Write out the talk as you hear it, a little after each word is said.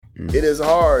It is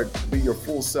hard to be your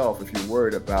full self if you're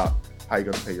worried about how you're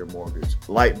going to pay your mortgage,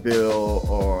 light bill,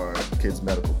 or kids'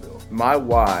 medical bill. My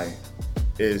why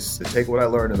is to take what I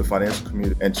learned in the financial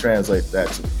community and translate that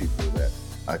to the people that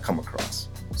I come across.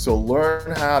 So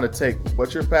learn how to take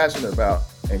what you're passionate about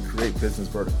and create business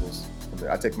verticals.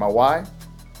 I take my why,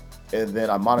 and then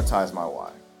I monetize my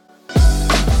why.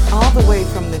 All the way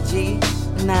from the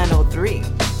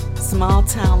G903, small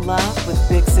town love with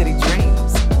big city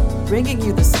dreams. Bringing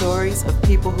you the stories of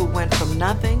people who went from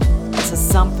nothing to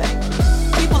something.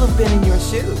 People who've been in your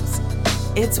shoes.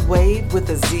 It's Wave with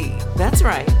a Z. That's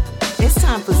right. It's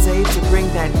time for Zabe to bring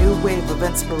that new wave of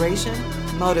inspiration,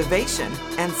 motivation,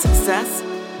 and success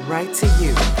right to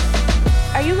you.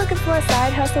 Are you looking for a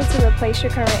side hustle to replace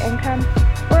your current income?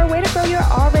 Or a way to grow your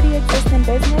already existing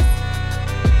business?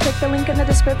 Click the link in the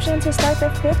description to start the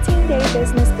 15-day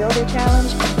Business Builder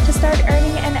Challenge to start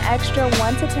earning an extra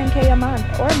 1 to 10K a month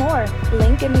or more.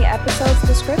 Link in the episode's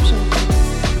description.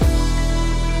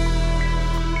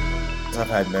 I've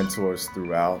had mentors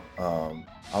throughout.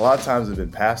 A lot of times they've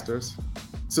been pastors.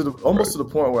 Almost to the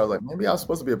point where I was like, maybe I was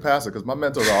supposed to be a pastor because my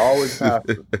mentors are always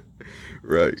pastors.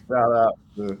 Right. Shout out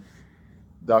to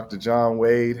Dr. John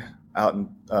Wade out in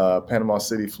Panama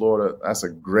City, Florida. That's a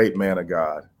great man of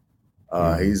God.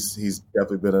 He's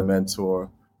definitely been a mentor.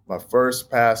 My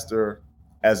first pastor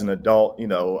as an adult,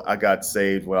 I got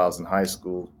saved when I was in high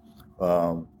school.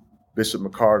 Bishop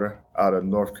McCarter out of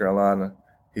North Carolina,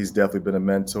 he's definitely been a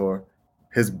mentor.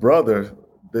 His brother,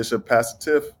 Bishop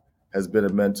Pastor Tiff, has been a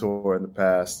mentor in the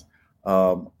past.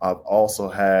 I've also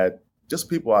had just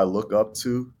people I look up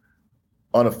to,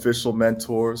 unofficial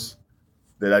mentors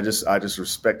that I just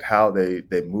respect how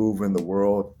they move in the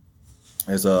world.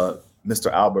 There's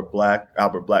Mr. Albert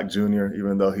Black Jr.,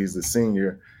 even though he's the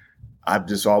senior, I've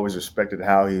just always respected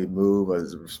how he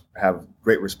moved. I have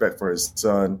great respect for his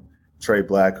son, Trey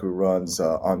Black, who runs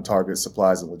On Target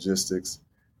Supplies and Logistics.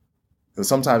 So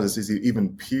sometimes it's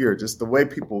even peer, just the way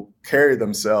people carry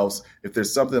themselves. If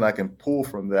there's something I can pull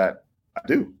from that, I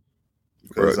do.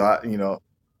 Because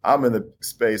I'm in the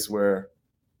space where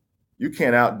you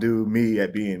can't outdo me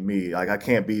at being me. Like I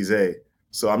can't be Zay.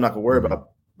 So I'm not gonna worry about it.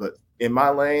 But in my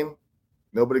lane,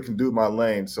 nobody can do my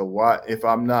lane. So why, if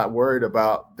I'm not worried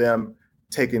about them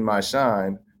taking my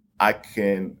shine, I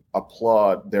can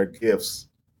applaud their gifts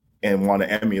and want to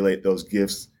emulate those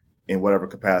gifts in whatever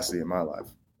capacity in my life.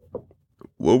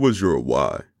 What was your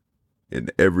why in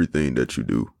everything that you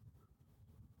do?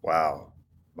 Wow.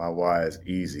 My why is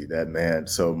easy, that man.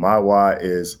 So my why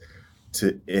is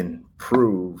to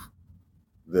improve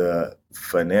the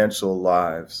financial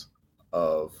lives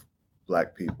of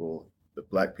Black people, the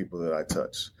Black people that I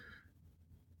touch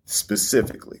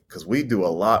specifically, because we do a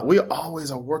lot. We always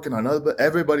are working on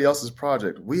everybody else's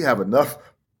project. We have enough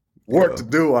work to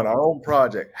do on our own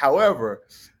project. However,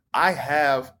 I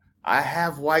have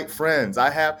white friends.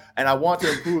 And I want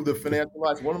to improve the financial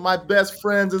lives. One of my best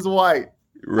friends is white.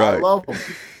 Right. I love him.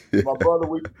 My brother,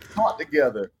 we taught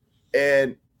together.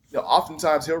 And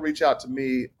oftentimes he'll reach out to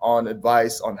me on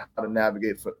advice on how to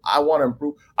navigate. I want to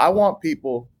improve. I want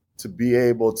people to be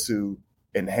able to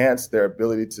enhance their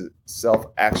ability to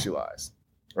self-actualize,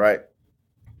 right?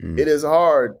 It is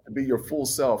hard to be your full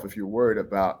self if you're worried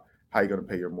about how you're going to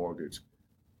pay your mortgage,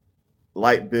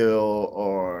 light bill,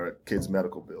 or kids'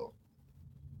 medical bill.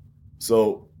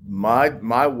 So my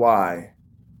why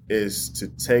is to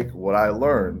take what I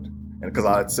learned, and because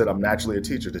I said I'm naturally a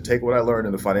teacher, to take what I learned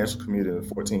in the financial community in the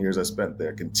 14 years I spent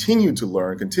there, continue to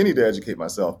learn, continue to educate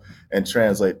myself, and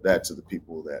translate that to the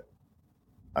people that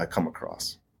I come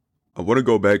across. I want to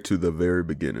go back to the very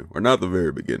beginning, or not the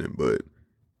very beginning, but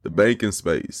the banking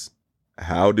space.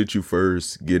 How did you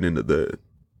first get into that?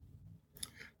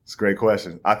 It's a great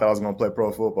question. I thought I was going to play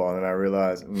pro football, and I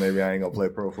realized maybe I ain't going to play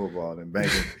pro football in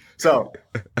banking. So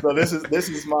this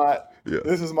is my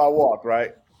walk,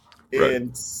 right?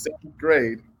 In seventh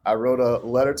grade, I wrote a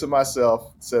letter to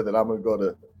myself, said that I'm going to go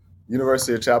to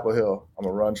University of Chapel Hill. I'm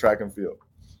going to run track and field.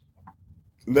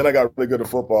 And then I got really good at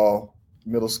football,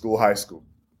 middle school, high school.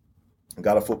 I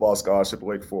got a football scholarship at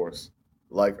Wake Forest.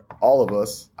 Like all of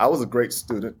us, I was a great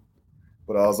student,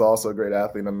 but I was also a great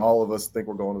athlete, and all of us think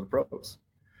we're going to the pros.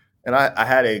 And I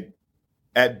had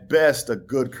at best, a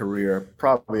good career,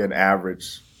 probably an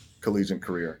average collegiate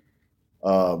career.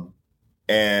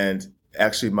 And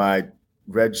actually my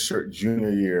redshirt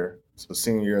junior year, so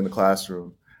senior year in the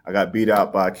classroom, I got beat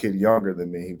out by a kid younger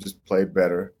than me. He just played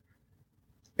better.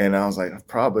 And I was like,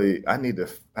 I need to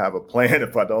have a plan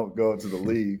if I don't go to the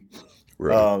league.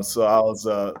 Right. So I was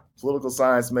a political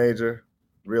science major,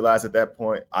 realized at that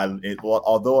point,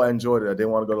 although I enjoyed it, I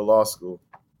didn't want to go to law school.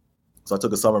 So I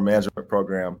took a summer management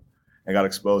program and got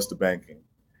exposed to banking.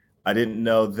 I didn't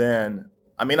know then.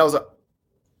 I mean,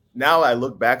 now I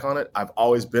look back on it, I've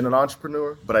always been an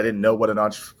entrepreneur, but I didn't know what an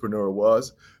entrepreneur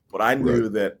was. But I knew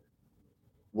that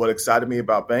what excited me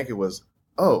about banking was,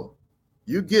 oh,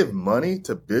 you give money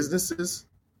to businesses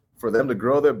for them to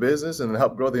grow their business and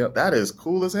help grow that is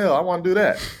cool as hell. I want to do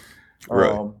that.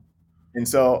 Right. And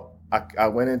so I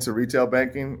went into retail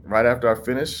banking right after I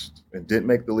finished and didn't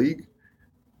make the league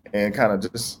and kind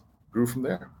of just grew from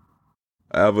there.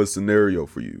 I have a scenario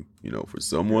for you, for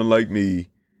someone like me,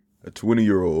 a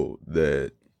 20-year-old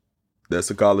that's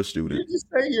a college student. Did you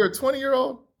say you're a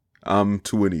 20-year-old? I'm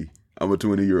 20. I'm a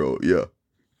 20-year-old. Yeah.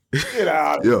 Get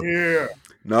out of here.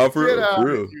 No, for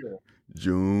real.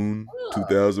 June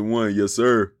 2001. Yes,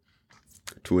 sir.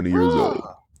 20 years old.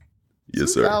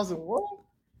 Yes, sir. 2001?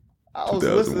 I was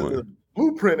listening to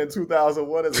Blueprint in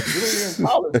 2001 as a junior in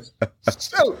college.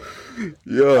 Shoot.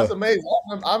 Yeah. That's amazing.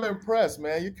 I'm impressed,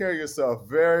 man. You carry yourself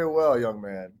very well, young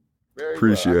man. Very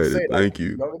appreciate well. it. Thank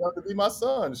you. Don't enough to be my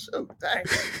son. Shoot. Dang.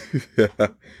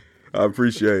 I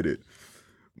appreciate it.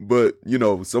 But,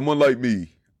 someone like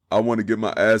me, I want to get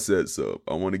my assets up.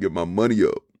 I want to get my money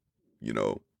up,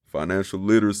 financial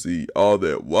literacy, all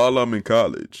that while I'm in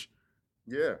college.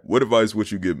 Yeah. What advice would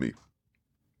you give me?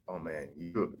 Oh, man,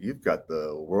 you've got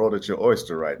the world at your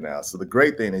oyster right now. So the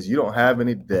great thing is you don't have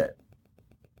any debt.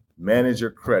 Manage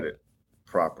your credit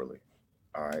properly.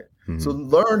 All right. Mm-hmm. So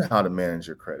learn how to manage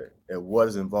your credit and what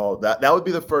is involved. That would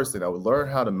be the first thing. I would learn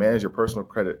how to manage your personal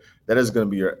credit. That is going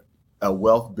to be a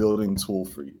wealth building tool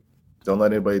for you. Don't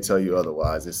let anybody tell you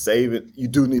otherwise. And save it. You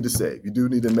do need to save. You do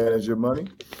need to manage your money.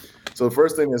 So the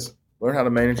first thing is learn how to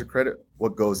manage your credit,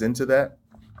 what goes into that.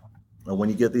 And when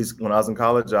I was in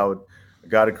college, I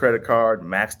got a credit card,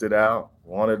 maxed it out,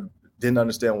 didn't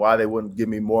understand why they wouldn't give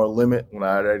me more limit when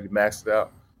I had already maxed it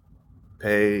out.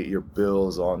 Pay your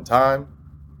bills on time.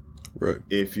 Right.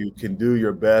 If you can do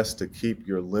your best to keep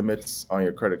your limits on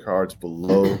your credit cards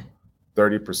below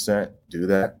 30%, do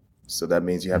that. So that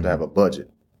means you have to have a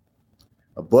budget.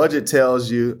 A budget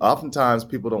tells you, oftentimes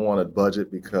people don't want a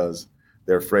budget because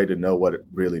they're afraid to know what it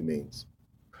really means.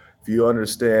 If you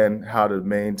understand how to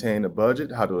maintain a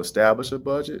budget, how to establish a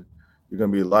budget, you're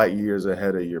going to be light years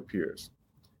ahead of your peers.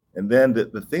 And then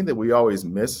the thing that we always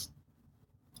miss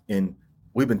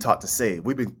we've been taught to save.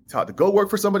 We've been taught to go work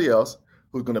for somebody else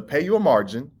who's going to pay you a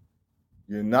margin.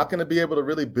 You're not going to be able to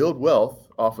really build wealth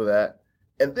off of that.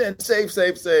 And then save,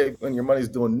 when your money's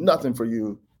doing nothing for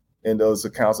you and those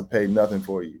accounts are paid nothing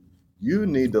for you. You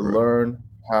need to learn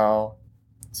how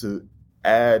to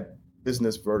add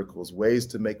business verticals, ways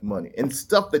to make money, and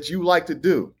stuff that you like to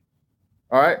do.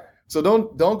 All right? So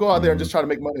don't go out there and just try to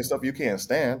make money and stuff you can't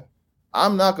stand.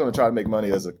 I'm not going to try to make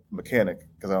money as a mechanic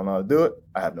because I don't know how to do it.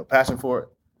 I have no passion for it.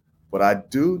 But I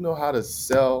do know how to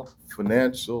sell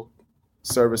financial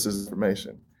services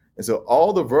information. And so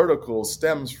all the verticals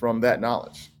stems from that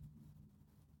knowledge.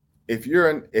 If you're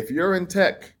in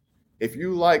tech, if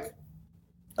you like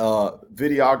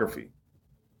videography,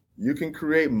 you can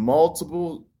create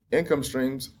multiple income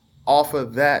streams off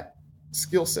of that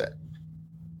skill set.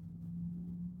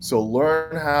 So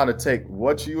learn how to take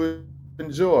what you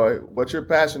enjoy, what you're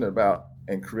passionate about,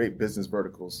 and create business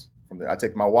verticals from there. I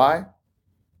take my why,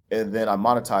 and then I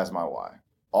monetize my why.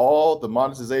 All the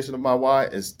monetization of my why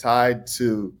is tied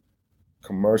to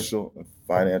commercial and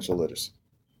financial literacy.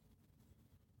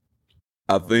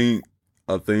 I think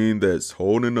a thing that's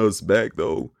holding us back,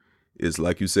 though, is,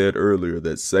 like you said earlier,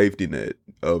 that safety net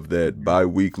of that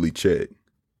bi-weekly check.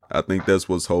 I think that's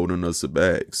what's holding us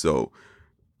back. So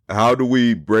how do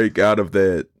we break out of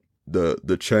that,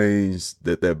 the chains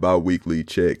that bi-weekly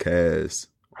check has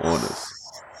on us?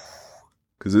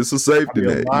 Because it's a safety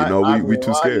net. We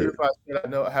too scared. If I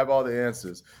said I have all the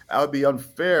answers, I would be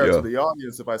unfair to the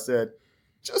audience if I said,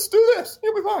 just do this,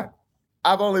 you'll be fine.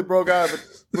 I've only broke out of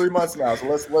it 3 months now, so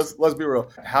let's be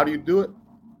real. How do you do it?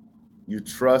 You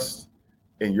trust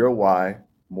in your why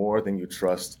more than you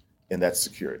trust in that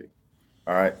security.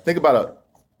 All right. Think about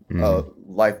a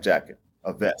life jacket,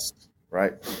 a vest,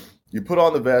 right? You put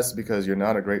on the vest because you're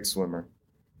not a great swimmer.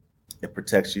 It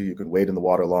protects you. You can wade in the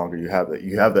water longer. You have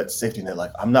that safety net.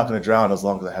 Like, I'm not going to drown as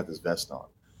long as I have this vest on.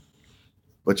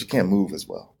 But you can't move as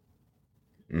well.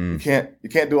 You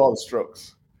can't do all the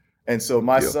strokes. And so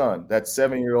my son, that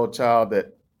 7-year-old child,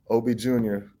 that Obi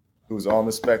Jr., who's on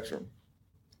the spectrum,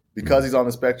 because he's on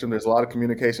the spectrum, there's a lot of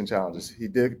communication challenges. We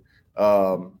did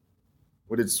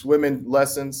swimming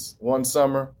lessons one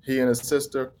summer, he and his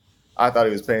sister. I thought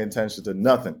he was paying attention to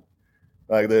nothing.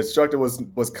 Like, the instructor was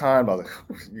kind. I was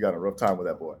like, you got a rough time with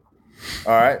that boy.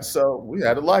 All right. So we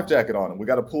had a life jacket on him. We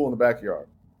got a pool in the backyard.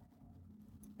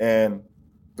 And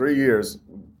 3 years,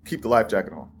 keep the life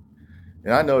jacket on.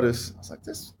 And I noticed, I was like,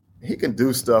 he can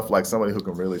do stuff like somebody who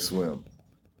can really swim.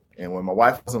 And when my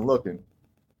wife wasn't looking,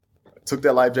 I took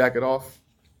that life jacket off,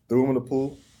 threw him in the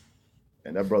pool,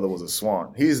 and that brother was a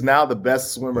swan. He's now the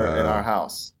best swimmer in our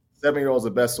house. 7-year-old's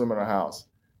the best swimmer in our house.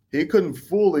 He couldn't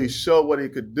fully show what he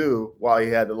could do while he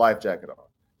had the life jacket on.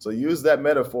 So use that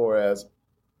metaphor as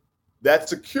that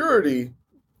security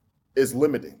is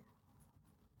limiting.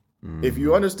 Mm-hmm. If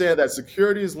you understand that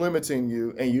security is limiting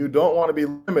you and you don't want to be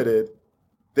limited,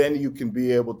 then you can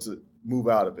be able to move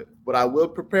out of it. But I will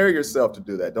prepare yourself to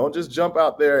do that. Don't just jump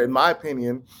out there. In my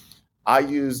opinion, I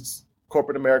used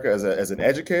corporate America as an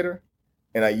educator,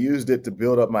 and I used it to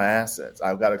build up my assets.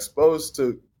 I got exposed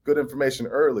to good information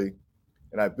early,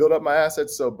 and I built up my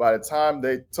assets. So by the time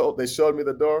they showed me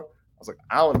the door, I was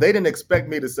like, they didn't expect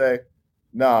me to say,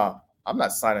 nah, I'm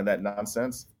not signing that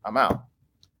nonsense. I'm out.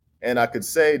 And I could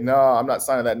say, no, I'm not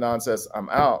signing that nonsense. I'm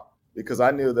out, because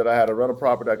I knew that I had a rental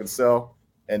property I could sell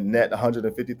and net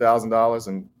 $150,000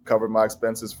 and cover my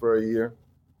expenses for a year.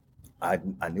 I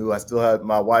knew I still had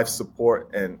my wife's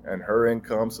support and her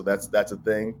income, so that's a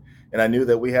thing. And I knew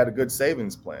that we had a good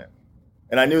savings plan.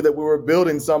 And I knew that we were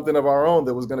building something of our own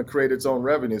that was going to create its own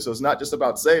revenue. So it's not just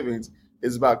about savings,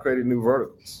 it's about creating new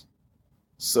verticals.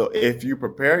 So if you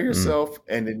prepare yourself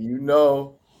and then you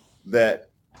know that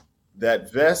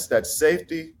vest, that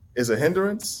safety is a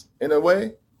hindrance in a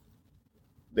way,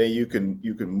 then you can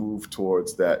move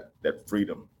towards that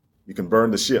freedom. You can burn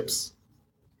the ships.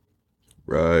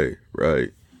 Right.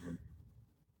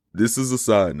 This is a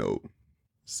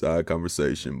side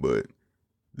conversation, but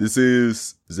this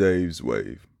is Zave's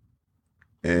Wave.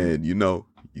 And you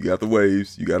got the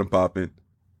waves, you got them popping.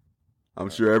 I'm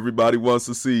sure everybody wants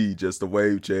to see just a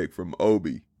wave check from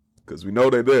Obi, because we know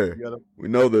they're there. We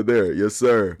know they're there. Yes,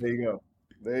 sir. There you go.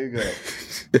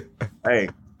 Hey,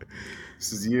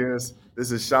 this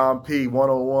is Sean P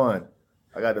 101.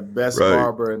 I got the best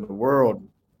barber in the world.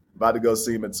 About to go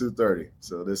see him at 2:30.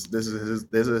 So this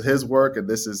is his work, and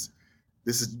this is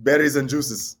berries and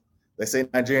juices. They say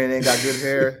Nigerian ain't got good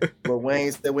hair, but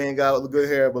Wayne said we ain't got good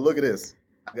hair. But look at this,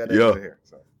 I got that good hair.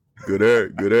 So. Good hair.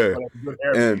 Good hair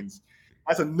means.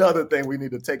 That's another thing we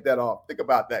need to take that off. Think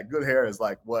about that. Good hair is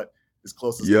like what is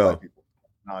closest to white people.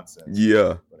 Nonsense.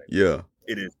 Yeah.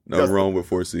 It is. Nothing wrong with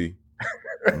 4C.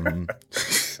 Mm-hmm.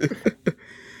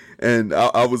 And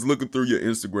I was looking through your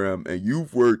Instagram, and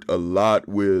you've worked a lot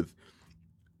with,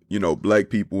 Black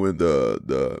people in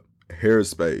the hair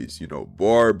space,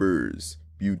 barbers,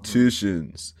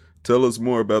 beauticians. Tell us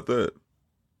more about that.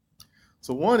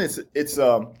 So one, it's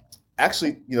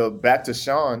actually, back to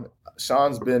Sean.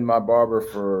 Sean's been my barber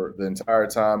for the entire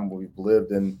time we've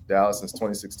lived in Dallas since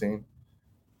 2016.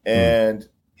 And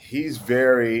he's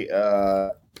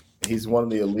he's one of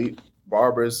the elite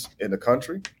barbers in the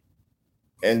country.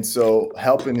 And so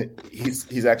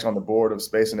he's actually on the board of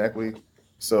Space and Equity.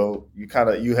 So you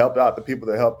help out the people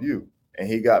that help you. And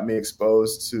he got me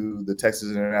exposed to the Texas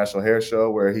International Hair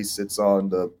Show, where he sits on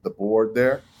the board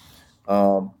there.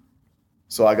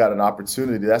 So I got an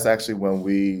opportunity. That's actually when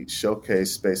we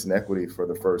showcased Space and Equity for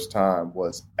the first time,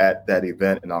 was at that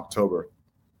event in October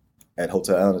at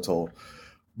Hotel Anatole.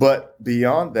 But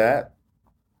beyond that,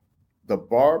 the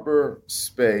barber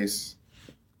space,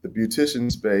 the beautician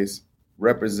space,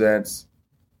 represents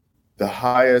the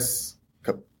highest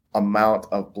amount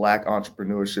of Black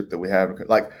entrepreneurship that we have.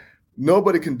 Like,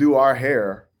 nobody can do our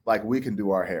hair like we can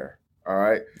do our hair. All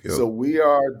right. Yep. So we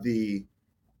are the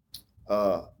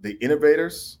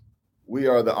innovators. We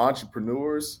are the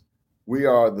entrepreneurs. We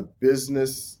are the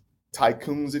business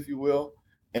tycoons, if you will.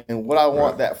 And what I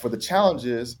want that for the challenge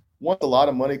is, once a lot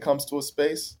of money comes to a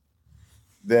space,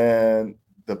 then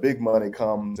the big money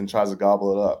comes and tries to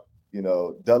gobble it up.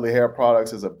 Dudley Hair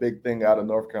Products is a big thing out of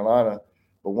North Carolina.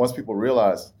 But once people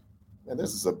realize, man,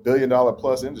 this is $1 billion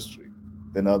plus industry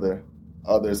than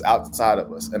others outside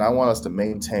of us. And I want us to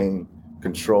maintain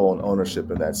control and ownership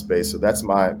in that space. So that's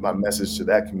my message to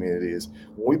that community is,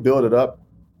 when we build it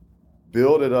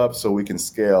up so we can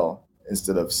scale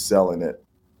instead of selling it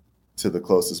to the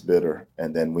closest bidder.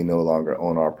 And then we no longer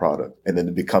own our product. And then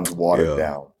it becomes watered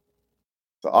down.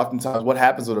 So oftentimes what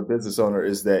happens with a business owner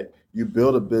is that you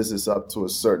build a business up to a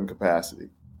certain capacity.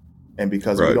 And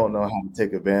because we don't know how to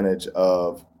take advantage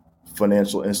of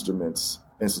financial instruments,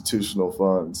 institutional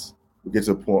funds, we get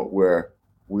to a point where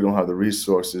we don't have the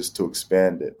resources to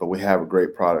expand it, but we have a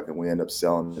great product and we end up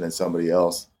selling it, and then somebody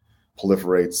else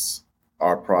proliferates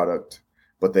our product,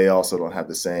 but they also don't have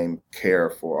the same care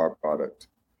for our product.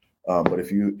 But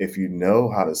if you know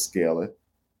how to scale it,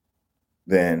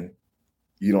 then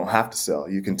you don't have to sell.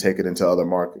 You can take it into other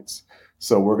markets.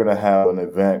 So we're going to have an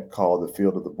event called the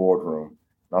Field of the Boardroom.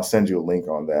 And I'll send you a link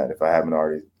on that if I haven't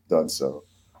already done so.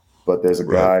 But there's a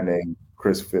Right. guy named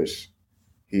Chris Fish.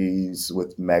 He's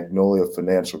with Magnolia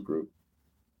Financial Group.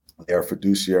 They're a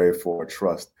fiduciary for a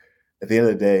trust. At the end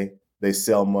of the day, they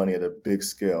sell money at a big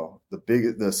scale.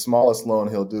 The smallest loan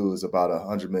he'll do is about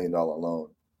 $100 million loan.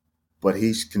 But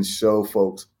he can show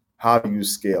folks, how do you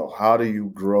scale? How do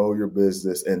you grow your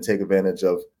business and take advantage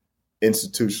of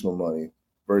institutional money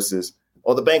versus,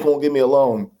 oh, the bank won't give me a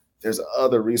loan. There's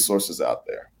other resources out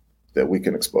there that we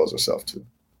can expose ourselves to.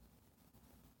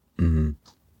 Mm-hmm.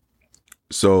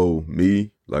 So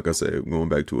me, like I said, going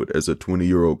back to it, as a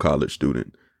 20-year-old college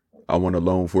student, I want a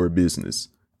loan for a business.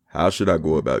 How should I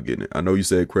go about getting it? I know you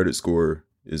said credit score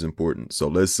is important. So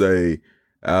let's say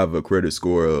I have a credit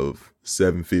score of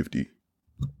 750.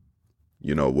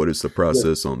 What is the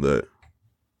process on that?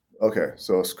 Okay,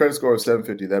 so a credit score of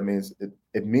 750, that means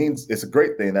it means it's a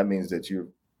great thing. That means that you're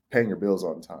paying your bills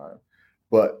on time.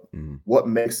 But what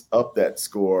makes up that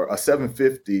score? A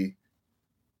 750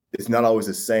 is not always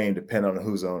the same depending on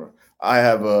who's owner. I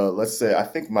have let's say,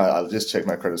 I just checked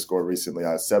my credit score recently.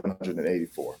 I have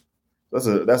 784. That's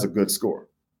a good score.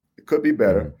 It could be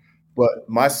better, but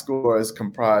my score is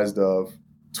comprised of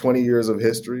 20 years of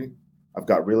history. I've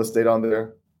got real estate on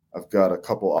there. I've got a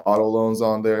couple of auto loans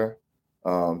on there.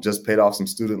 Just paid off some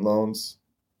student loans,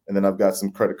 and then I've got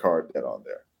some credit card debt on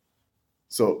there.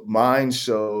 So mine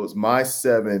shows my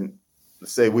seven.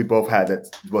 Let's say we both had a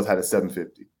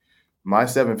 750. My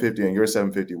 750 and your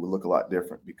 750 would look a lot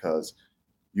different because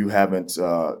you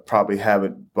probably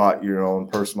haven't bought your own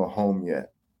personal home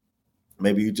yet.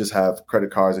 Maybe you just have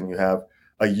credit cards and you have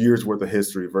a year's worth of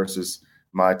history versus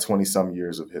my 20-some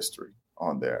years of history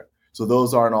on there. So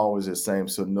those aren't always the same.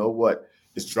 So know what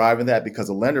is driving that, because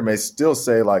a lender may still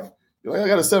say like, I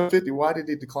got a 750. Why did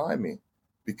he decline me?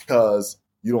 Because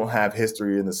you don't have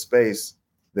history in the space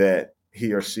that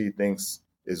he or she thinks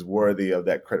is worthy of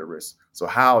that credit risk. So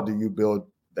how do you build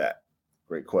that?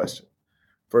 Great question.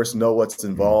 First, know what's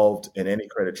involved in any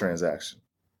credit transaction.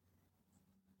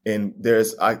 And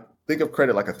I think of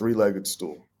credit like a three-legged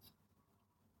stool.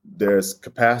 There's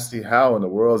capacity. How in the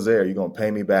world is there? You're going to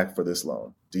pay me back for this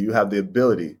loan? Do you have the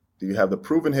ability? Do you have the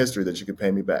proven history that you can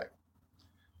pay me back?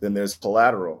 Then there's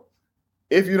collateral.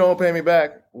 If you don't pay me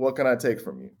back, what can I take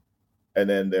from you? And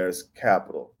then there's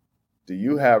capital. Do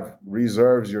you have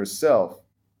reserves yourself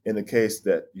in the case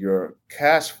that your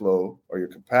cash flow or your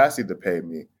capacity to pay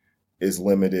me is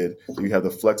limited? Do you have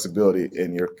the flexibility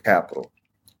in your capital?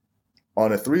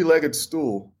 On a three-legged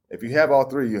stool, if you have all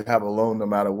three, you have a loan no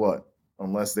matter what,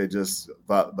 unless they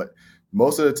but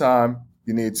most of the time,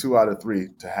 you need 2 out of 3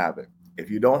 to have it. If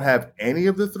you don't have any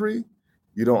of the 3,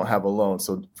 you don't have a loan.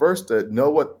 So first, know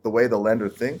what the way the lender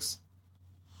thinks.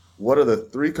 What are the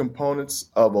 3 components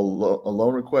of a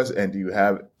loan request, and do you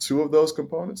have 2 of those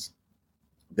components?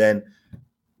 Then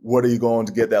what are you going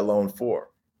to get that loan for?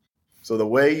 So the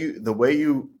way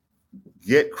you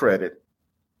get credit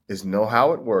is know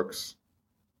how it works,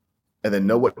 and then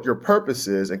know what your purpose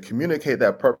is and communicate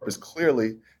that purpose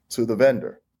clearly to the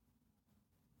vendor.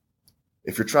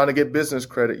 If you're trying to get business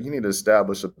credit, you need to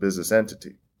establish a business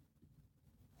entity.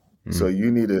 Mm-hmm. So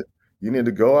you need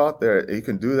to go out there. You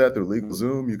can do that through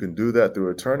LegalZoom. You can do that through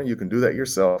attorney. You can do that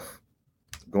yourself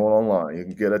going online. You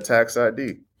can get a tax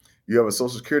ID. You have a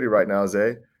Social Security right now,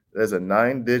 Zay. There's a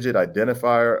 9-digit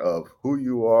identifier of who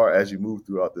you are as you move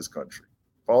throughout this country.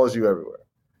 Follows you everywhere.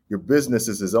 Your business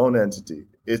is its own entity.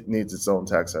 It needs its own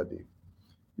tax ID.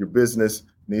 Your business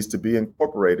needs to be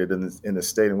incorporated in the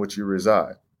state in which you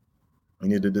reside. You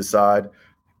need to decide,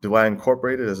 do I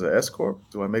incorporate it as an S Corp?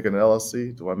 Do I make it an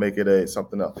LLC? Do I make it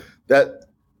something else? That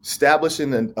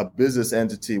establishing a business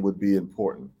entity would be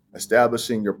important.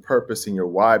 Establishing your purpose and your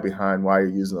why behind why you're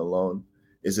using a loan.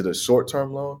 Is it a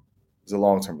short-term loan? Is it a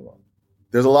long-term loan?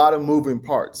 There's a lot of moving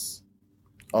parts.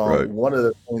 Right. One of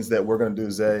the things that we're going to do,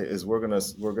 Zay, is we're going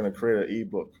to create an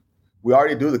ebook. We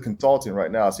already do the consulting right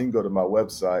now, so you can go to my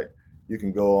website. You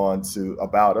can go on to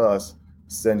About Us,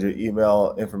 send your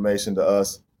email information to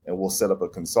us, and we'll set up a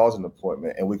consulting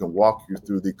appointment, and we can walk you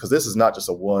through because this is not just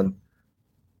a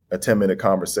 10-minute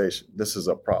conversation. This is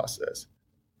a process.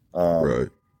 Right.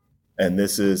 And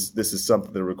this is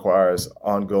something that requires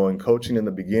ongoing coaching in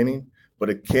the beginning, but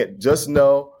it can't just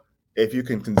know if you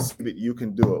can conceive it, you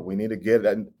can do it. We need to get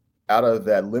out of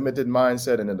that limited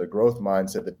mindset and into the growth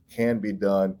mindset that can be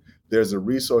done. There's the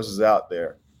resources out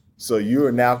there. So you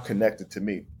are now connected to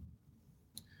me.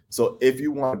 So if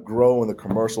you want to grow in the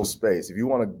commercial space, if you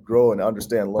want to grow and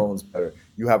understand loans better,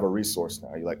 you have a resource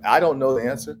now. You're like, I don't know the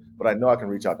answer, but I know I can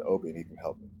reach out to Obi and he can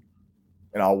help me.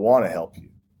 And I want to help you.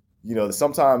 You know,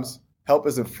 sometimes help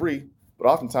isn't free, but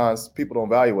oftentimes people don't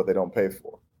value what they don't pay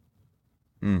for.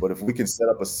 But if we can set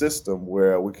up a system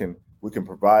where we can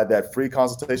provide that free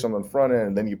consultation on the front end,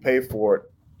 and then you pay for it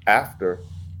after,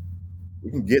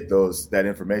 we can get that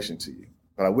information to you.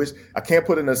 But I can't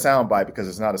put it in a soundbite because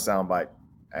it's not a soundbite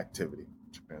activity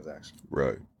transaction.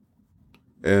 Right.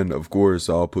 And of course,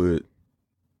 I'll put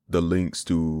the links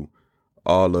to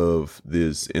all of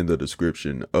this in the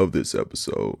description of this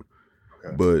episode.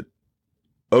 Okay. But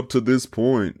up to this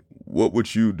point, what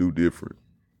would you do different?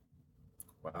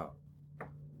 Wow.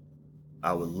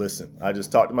 I would listen. I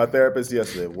just talked to my therapist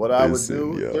yesterday. What I would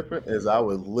do different is I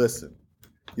would listen.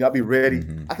 I'd be ready.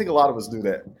 Mm-hmm. I think a lot of us do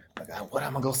that. Like, what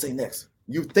am I going to say next?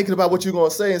 You're thinking about what you're going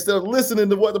to say instead of listening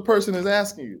to what the person is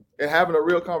asking you and having a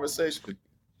real conversation.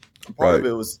 Part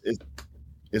of it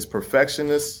is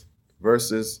perfectionist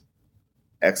versus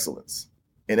excellence.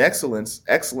 In excellence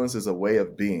is a way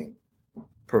of being.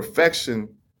 Perfection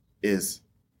is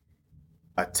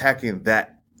attacking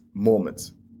that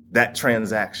moment, that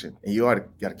transaction. And you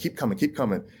got to keep coming.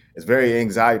 It's very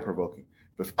anxiety provoking.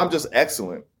 But if I'm just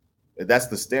excellent, if that's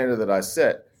the standard that I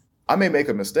set, I may make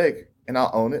a mistake and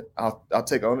I'll own it. I'll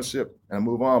take ownership and I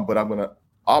move on, but I'm going to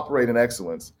operate in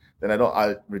excellence. Then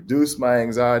I reduce my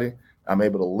anxiety. I'm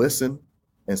able to listen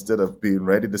instead of being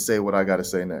ready to say what I got to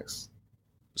say next.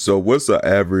 So what's the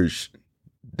average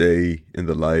day in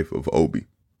the life of Obi?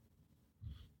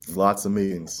 Lots of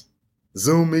meetings,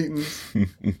 Zoom meetings,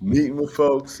 meeting with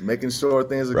folks, making sure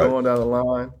things are going down the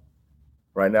line.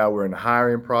 Right now we're in the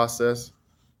hiring process.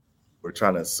 We're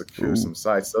trying to secure some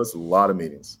sites. So it's a lot of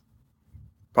meetings.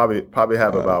 Probably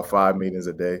have about 5 meetings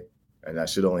a day, and I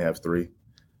should only have 3.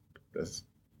 That's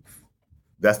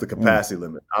the capacity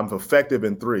limit. I'm effective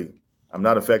in 3. I'm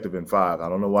not effective in 5. I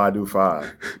don't know why I do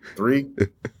 5. 3,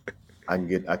 I can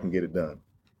get it done.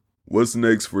 What's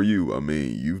next for you? I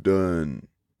mean, you've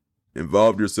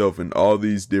involved yourself in all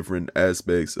these different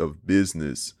aspects of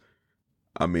business.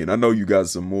 I mean, I know you got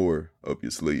some more up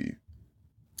your sleeve.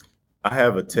 I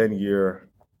have a 10-year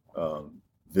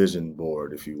vision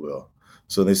board, if you will.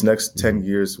 So these next 10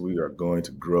 years, we are going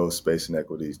to grow Space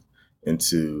Inequity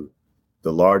into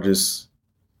the largest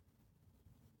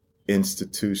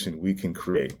institution we can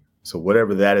create. So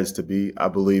whatever that is to be, I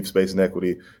believe Space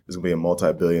Inequity is going to be a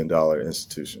multi-billion-dollar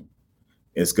institution.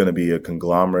 It's going to be a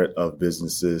conglomerate of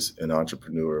businesses and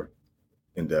entrepreneur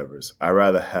endeavors. I'd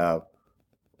rather have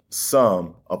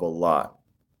some of a lot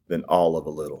than all of a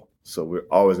little. So we're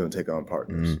always going to take on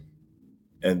partners.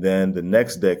 And then the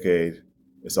next decade,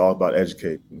 it's all about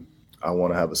educating. I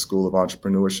want to have a school of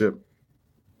entrepreneurship,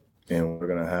 and we're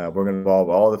going to involve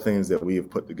all the things that we have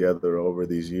put together over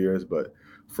these years. But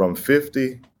from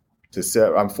 50 to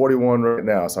 7, I'm 41 right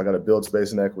now, so I got to build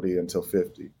Space Inequity until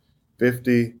 50.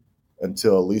 50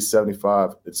 until at least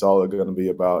 75, it's all going to be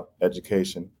about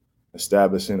education,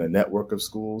 establishing a network of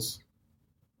schools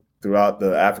throughout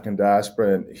the African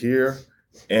diaspora and here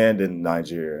and in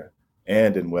Nigeria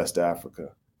and in West Africa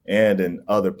and in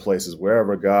other places,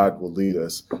 wherever God will lead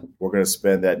us. We're going to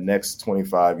spend that next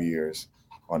 25 years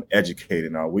on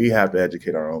educating. We have to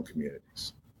educate our own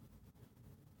communities.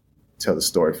 Tell the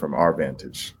story from our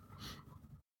vantage.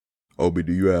 Obi,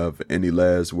 do you have any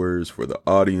last words for the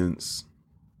audience?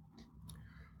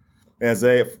 And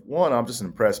Zay, one, I'm just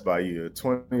impressed by you. A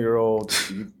 20-year-old,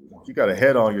 you got a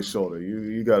head on your shoulder.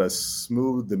 You got a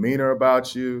smooth demeanor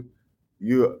about you.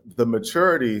 The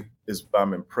maturity is what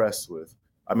I'm impressed with.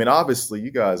 I mean, obviously,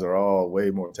 you guys are all way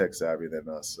more tech savvy than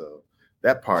us, so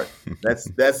that part,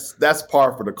 that's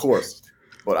par for the course.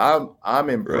 But I'm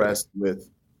impressed with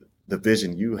the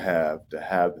vision you have to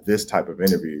have this type of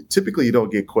interview. Typically, you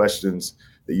don't get questions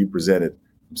that you presented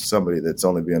from somebody that's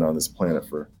only been on this planet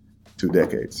for 2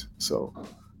 decades. So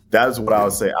that is what I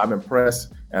would say. I'm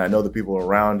impressed, and I know the people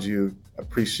around you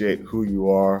appreciate who you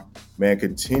are. Man,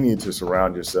 continue to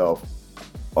surround yourself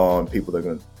on people that are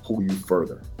going to pull you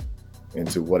further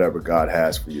into whatever God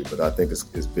has for you. But I think it's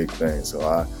big things.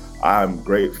 So I'm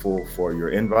grateful for your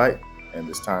invite and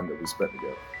this time that we spent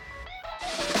together.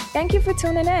 Thank you for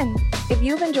tuning in. If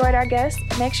you've enjoyed our guests,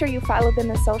 make sure you follow them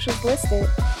in socials listed.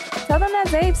 Tell them that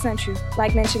Zabe sent you.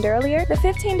 Like mentioned earlier, the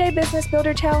 15-Day Business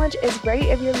Builder Challenge is great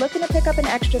if you're looking to pick up an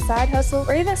extra side hustle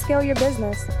or even scale your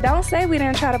business. Don't say we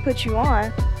didn't try to put you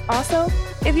on. Also,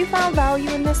 if you found value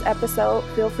in this episode,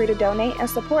 feel free to donate and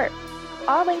support.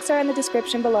 All links are in the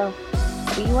description below.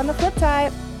 See you on the flip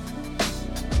side.